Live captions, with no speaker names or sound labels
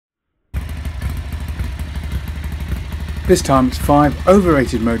This time it's 5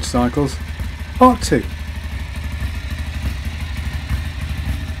 overrated motorcycles, part 2.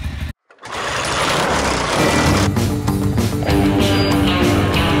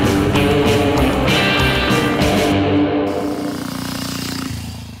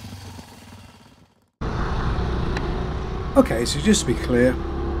 Okay, so just to be clear,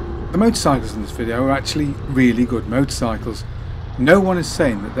 the motorcycles in this video are actually really good motorcycles. No one is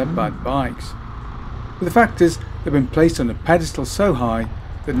saying that they're bad bikes. But the fact is, they've been placed on a pedestal so high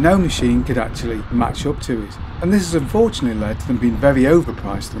that no machine could actually match up to it. And this has unfortunately led to them being very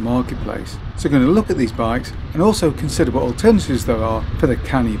overpriced in the marketplace. So we're going to look at these bikes and also consider what alternatives there are for the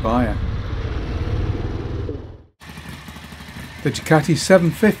canny buyer. The Ducati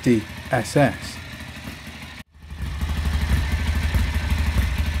 750 SS.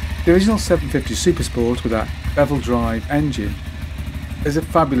 The original 750 Supersport with that bevel drive engine is a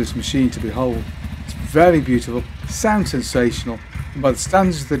fabulous machine to behold. It's very beautiful, sounds sensational, and by the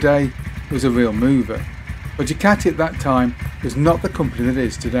standards of the day was a real mover. But Ducati at that time was not the company that it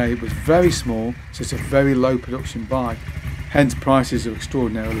is today. It was very small, so it's a very low production bike, hence prices are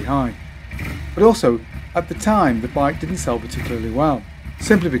extraordinarily high. But also, at the time the bike didn't sell particularly well,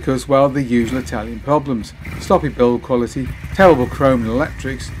 simply because, well, the usual Italian problems: sloppy build quality, terrible chrome and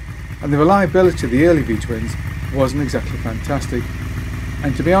electrics, and the reliability of the early V-twins wasn't exactly fantastic.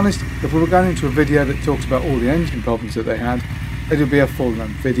 And to be honest, if we were going into a video that talks about all the engine problems that they had, it would be a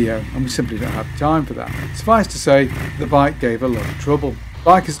full-length video, and we simply don't have time for that. Suffice to say, the bike gave a lot of trouble. The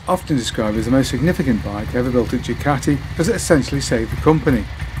bike is often described as the most significant bike ever built at Ducati because it essentially saved the company,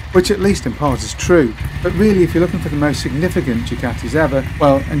 which at least in part is true. But really, if you're looking for the most significant Ducatis ever,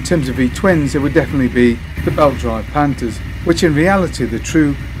 well, in terms of V-twins, it would definitely be the belt drive Panthers, which in reality are the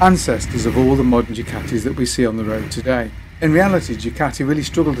true ancestors of all the modern Ducatis that we see on the road today. In reality, Ducati really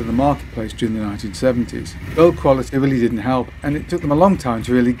struggled in the marketplace during the 1970s. Build quality really didn't help, and it took them a long time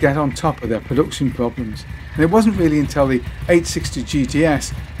to really get on top of their production problems. And it wasn't really until the 860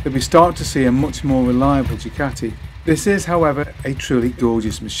 GTS that we started to see a much more reliable Ducati. This is, however, a truly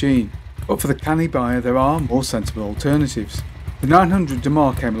gorgeous machine. But for the canny buyer, there are more sensible alternatives. The 900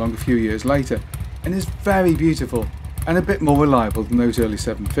 Demar came along a few years later, and is very beautiful and a bit more reliable than those early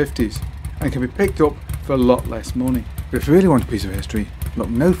 750s, and can be picked up for a lot less money. But if you really want a piece of history, look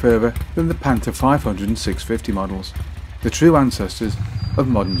no further than the Panther 500 and 650 models, the true ancestors of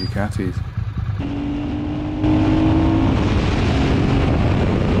modern Ducatis.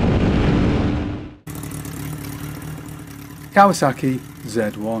 Kawasaki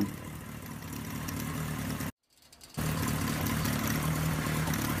Z1.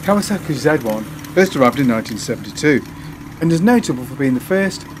 Kawasaki Z1 first arrived in 1972 and is notable for being the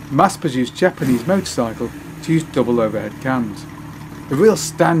first mass-produced Japanese motorcycle to use double overhead cams. The real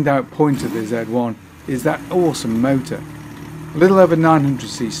standout point of the Z1 is that awesome motor. A little over 900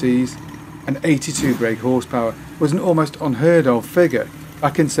 cc's and 82 brake horsepower was an almost unheard of figure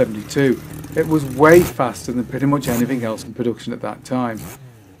back in '72. It was way faster than pretty much anything else in production at that time,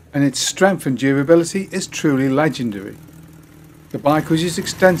 and its strength and durability is truly legendary. The bike was used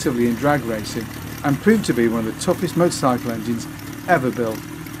extensively in drag racing and proved to be one of the toughest motorcycle engines ever built.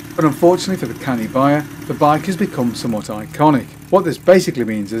 But unfortunately for the canny buyer, the bike has become somewhat iconic. What this basically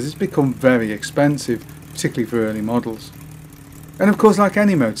means is it's become very expensive, particularly for early models. And of course, like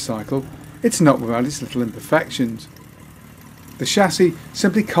any motorcycle, it's not without its little imperfections. The chassis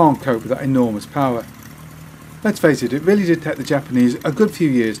simply can't cope with that enormous power. Let's face it, it really did take the Japanese a good few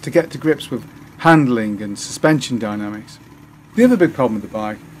years to get to grips with handling and suspension dynamics. The other big problem with the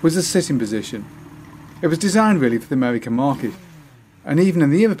bike was the sitting position. It was designed really for the American market, and even in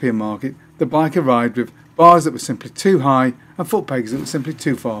the European market, the bike arrived with bars that were simply too high and foot pegs that were simply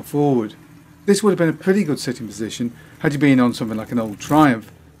too far forward. This would have been a pretty good sitting position had you been on something like an old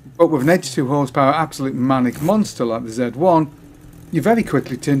Triumph, but with an 82 horsepower absolute manic monster like the Z1, you very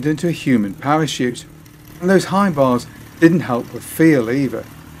quickly turned into a human parachute. And those high bars didn't help with feel either,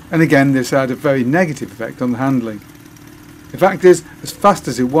 and again this had a very negative effect on the handling. The fact is, as fast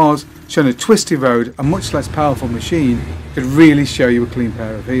as it was, showing a twisty road, a much less powerful machine could really show you a clean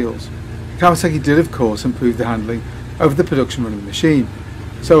pair of heels. Kawasaki did of course improve the handling over the production run of the machine,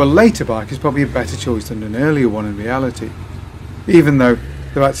 so a later bike is probably a better choice than an earlier one in reality, even though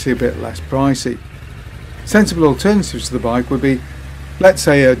they're actually a bit less pricey. Sensible alternatives to the bike would be, let's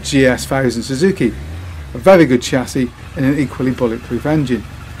say, a GS1000 Suzuki, a very good chassis and an equally bulletproof engine.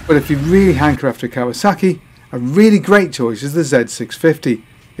 But if you really hanker after a Kawasaki, a really great choice is the Z650.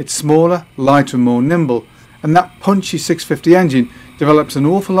 It's smaller, lighter and more nimble, and that punchy 650 engine develops an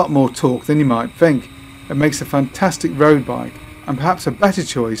awful lot more torque than you might think. It makes a fantastic road bike and perhaps a better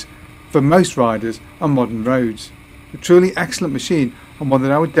choice for most riders on modern roads. A truly excellent machine and one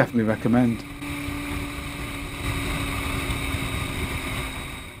that I would definitely recommend.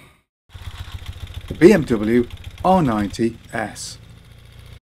 The BMW R90S.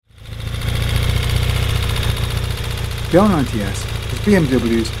 The R90S was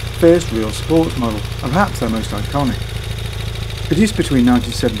BMW's first real sports model and perhaps their most iconic. Produced between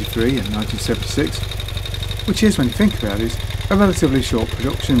 1973 and 1976, which is, when you think about it, a relatively short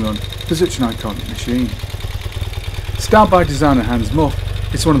production run for such an iconic machine. Styled by designer Hans Muff,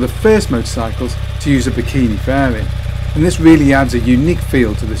 it's one of the first motorcycles to use a bikini fairing, and this really adds a unique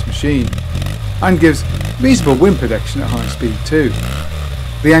feel to this machine, and gives reasonable wind protection at high speed too.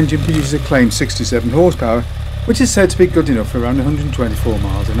 The engine produces a claimed 67 horsepower, which is said to be good enough for around 124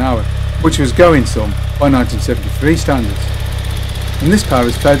 miles an hour, which was going some by 1973 standards. And this power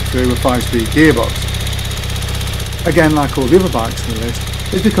is fed through a 5-speed gearbox. Again, like all the other bikes on the list,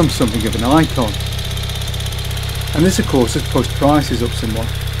 it's become something of an icon. And this of course has pushed prices up somewhat.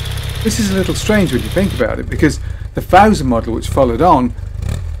 This is a little strange when you think about it, because the 1000 model which followed on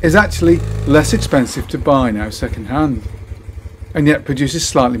is actually less expensive to buy now second hand, and yet produces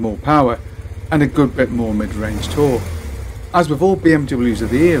slightly more power and a good bit more mid-range torque. As with all BMWs of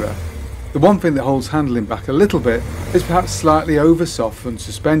the era, the one thing that holds handling back a little bit is perhaps slightly over soft front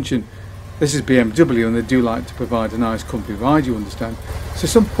suspension. This is BMW and they do like to provide a nice comfy ride, you understand, so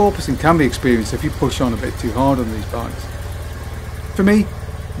some porpoising can be experienced if you push on a bit too hard on these bikes. For me,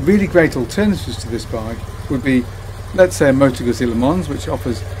 really great alternatives to this bike would be, let's say, a Moto Guzzi Le Mans, which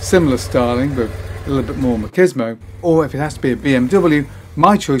offers similar styling but a little bit more machismo, or if it has to be a BMW,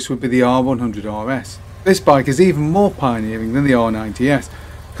 my choice would be the R100 RS. This bike is even more pioneering than the R90S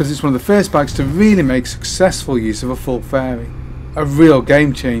because it's one of the first bikes to really make successful use of a full fairing. A real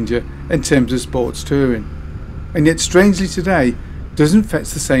game changer in terms of sports touring. And yet strangely today doesn't fetch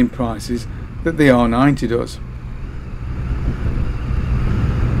the same prices that the R90 does.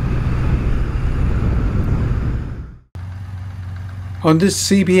 Honda's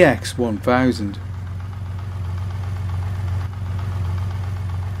CBX 1000.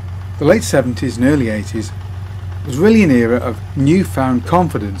 The late 70s and early 80s was really an era of newfound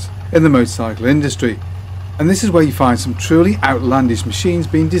confidence in the motorcycle industry, and this is where you find some truly outlandish machines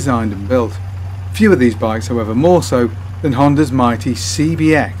being designed and built. Few of these bikes, however, more so than Honda's mighty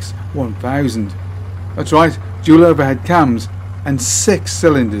CBX 1000. That's right, dual overhead cams and 6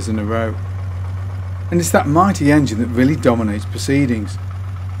 cylinders in a row. And it's that mighty engine that really dominates proceedings.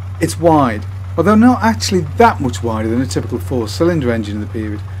 It's wide, although not actually that much wider than a typical 4-cylinder engine of the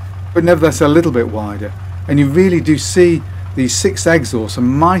period, but nevertheless a little bit wider, and you really do see these 6 exhausts and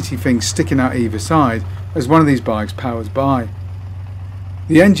mighty things sticking out either side as one of these bikes powers by.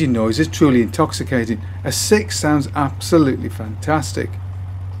 The engine noise is truly intoxicating. A 6 sounds absolutely fantastic.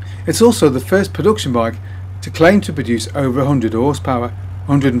 It's also the first production bike to claim to produce over 100 horsepower.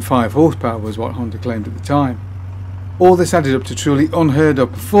 105 horsepower was what Honda claimed at the time. All this added up to truly unheard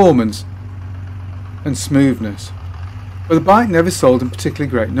of performance and smoothness. But the bike never sold in particularly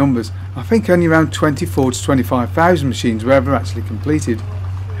great numbers. I think only around 24 to 25,000 machines were ever actually completed.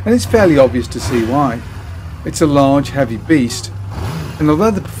 And it's fairly obvious to see why. It's a large, heavy beast, and although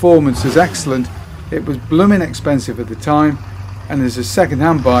the performance was excellent, it was blooming expensive at the time, and as a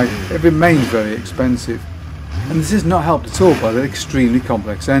second-hand bike, it remains very expensive. And this is not helped at all by the extremely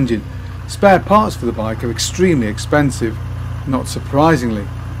complex engine. Spare parts for the bike are extremely expensive, not surprisingly.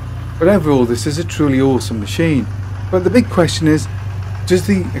 But overall, this is a truly awesome machine. But the big question is, does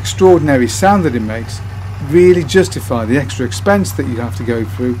the extraordinary sound that it makes really justify the extra expense that you have to go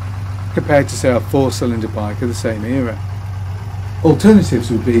through compared to, say, a 4-cylinder bike of the same era?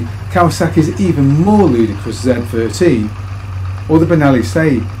 Alternatives would be Kawasaki's even more ludicrous Z13 or the Benelli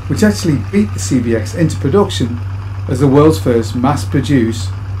Sei, which actually beat the CBX into production as the world's first mass-produced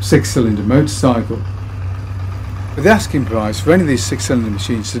 6-cylinder motorcycle. But the asking price for any of these 6-cylinder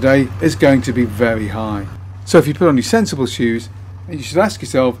machines today is going to be very high. So if you put on your sensible shoes, you should ask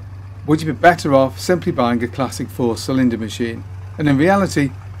yourself, would you be better off simply buying a classic 4-cylinder machine? And in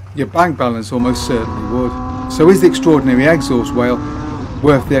reality, your bank balance almost certainly would. So is the extraordinary exhaust whale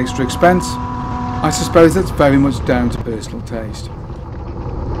worth the extra expense? I suppose that's very much down to personal taste.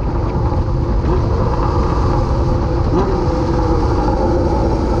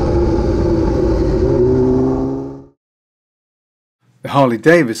 The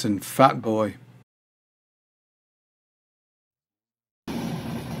Harley-Davidson Fat Boy.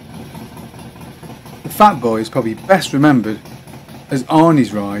 The Fat Boy is probably best remembered as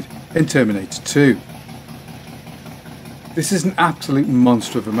Arnie's ride in Terminator 2. This is an absolute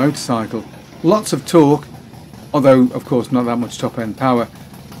monster of a motorcycle. Lots of torque, although of course not that much top end power,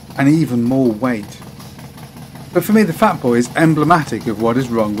 and even more weight. But for me, the Fat Boy is emblematic of what is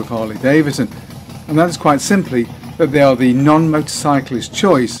wrong with Harley Davidson, and that is quite simply that they are the non-motorcyclist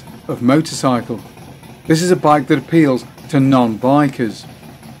choice of motorcycle. This is a bike that appeals to non-bikers.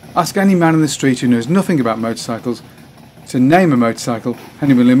 Ask any man in the street who knows nothing about motorcycles to name a motorcycle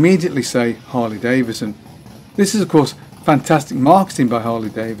and he will immediately say Harley Davidson. This is of course fantastic marketing by Harley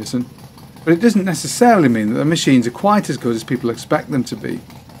Davidson, but it doesn't necessarily mean that the machines are quite as good as people expect them to be.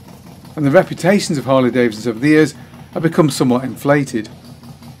 And the reputations of Harley Davidsons over the years have become somewhat inflated.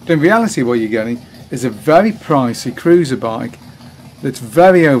 But in reality what you're getting is a very pricey cruiser bike that's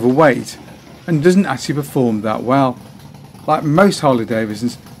very overweight and doesn't actually perform that well. Like most Harley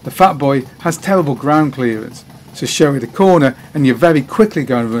Davidsons, the Fat Boy has terrible ground clearance, so show it a corner and you're very quickly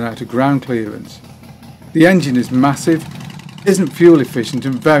going to run out of ground clearance. The engine is massive, isn't fuel efficient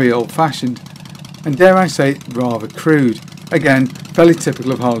and very old fashioned, and dare I say rather crude. Again, fairly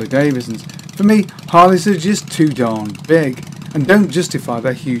typical of Harley Davidsons. For me, Harleys are just too darn big and don't justify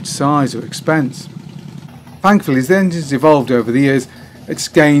their huge size or expense. Thankfully, as the engine's evolved over the years, it's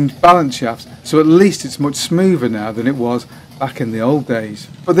gained balance shafts, so at least it's much smoother now than it was back in the old days.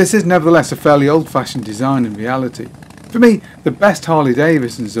 But this is nevertheless a fairly old-fashioned design in reality. For me, the best Harley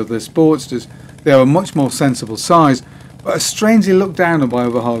Davidsons are the Sportsters. They are a much more sensible size, but are strangely looked down on by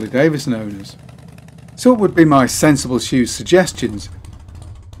other Harley Davidson owners. So what would be my sensible shoes suggestions?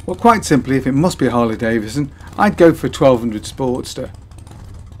 Well, quite simply, if it must be a Harley Davidson, I'd go for a 1200 Sportster.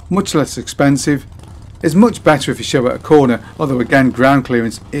 Much less expensive, is much better if you show at a corner, although again ground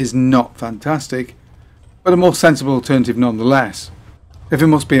clearance is not fantastic, but a more sensible alternative nonetheless. If it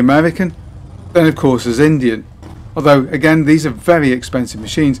must be American, then of course there's Indian, although again these are very expensive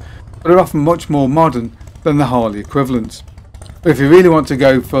machines, but are often much more modern than the Harley equivalents. But if you really want to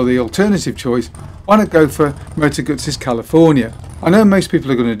go for the alternative choice, why not go for Motor Guts' California? I know most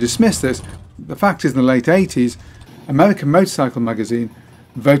people are going to dismiss this. The fact is, in the late 80s, American Motorcycle magazine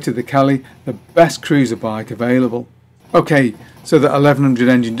voted the Cali the best cruiser bike available. Okay, so the 1100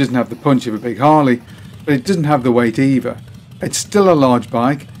 engine doesn't have the punch of a big Harley, but it doesn't have the weight either. It's still a large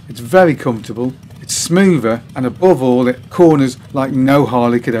bike, it's very comfortable, it's smoother, and above all it corners like no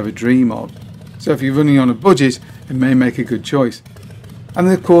Harley could ever dream of. So if you're running on a budget, it may make a good choice. And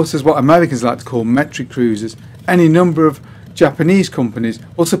then of course there's what Americans like to call metric cruisers. Any number of Japanese companies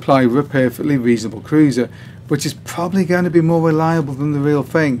will supply you with a perfectly reasonable cruiser, which is probably going to be more reliable than the real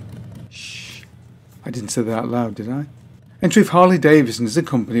thing. Shh, I didn't say that out loud, did I? In truth, Harley Davidson is a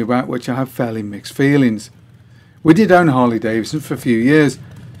company about which I have fairly mixed feelings. We did own Harley Davidson for a few years,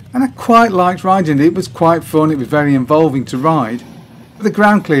 and I quite liked riding it. It was quite fun, it was very involving to ride, but the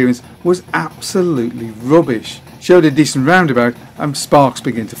ground clearance was absolutely rubbish. Showed a decent roundabout and sparks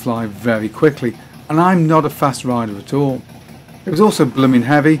began to fly very quickly, and I'm not a fast rider at all. It was also blooming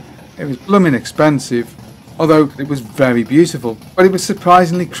heavy, it was blooming expensive, although it was very beautiful, but it was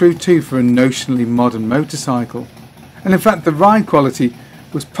surprisingly crude too for a notionally modern motorcycle. And in fact the ride quality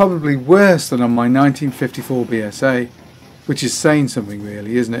was probably worse than on my 1954 BSA, which is saying something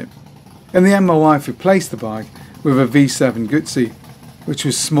really, isn't it? In the end my wife replaced the bike with a V7 Gutsi, which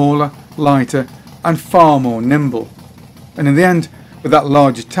was smaller, lighter and far more nimble, and in the end with that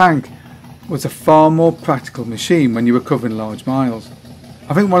larger tank was a far more practical machine when you were covering large miles.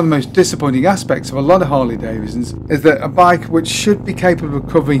 I think one of the most disappointing aspects of a lot of Harley Davidsons is that a bike which should be capable of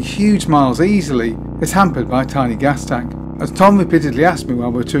covering huge miles easily is hampered by a tiny gas tank. As Tom repeatedly asked me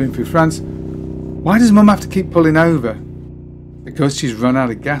while we were touring through France, why does Mum have to keep pulling over? Because she's run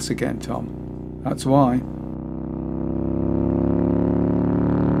out of gas again, Tom. That's why.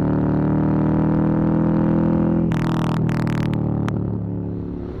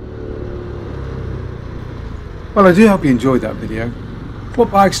 Well, I do hope you enjoyed that video. What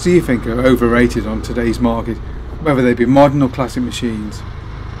bikes do you think are overrated on today's market, whether they be modern or classic machines?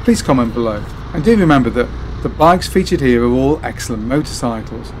 Please comment below. And do remember that the bikes featured here are all excellent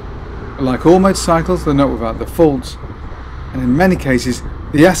motorcycles. But like all motorcycles, they're not without their faults, and in many cases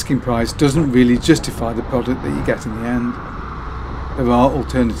the asking price doesn't really justify the product that you get in the end. There are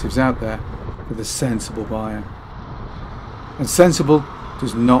alternatives out there for the sensible buyer. And sensible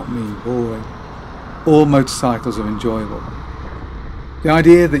does not mean boring. All motorcycles are enjoyable. The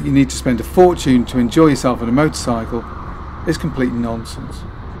idea that you need to spend a fortune to enjoy yourself on a motorcycle is complete nonsense.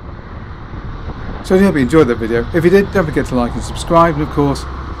 So I hope you enjoyed that video. If you did, don't forget to like and subscribe, and of course,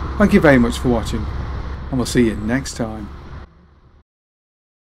 thank you very much for watching, and we'll see you next time.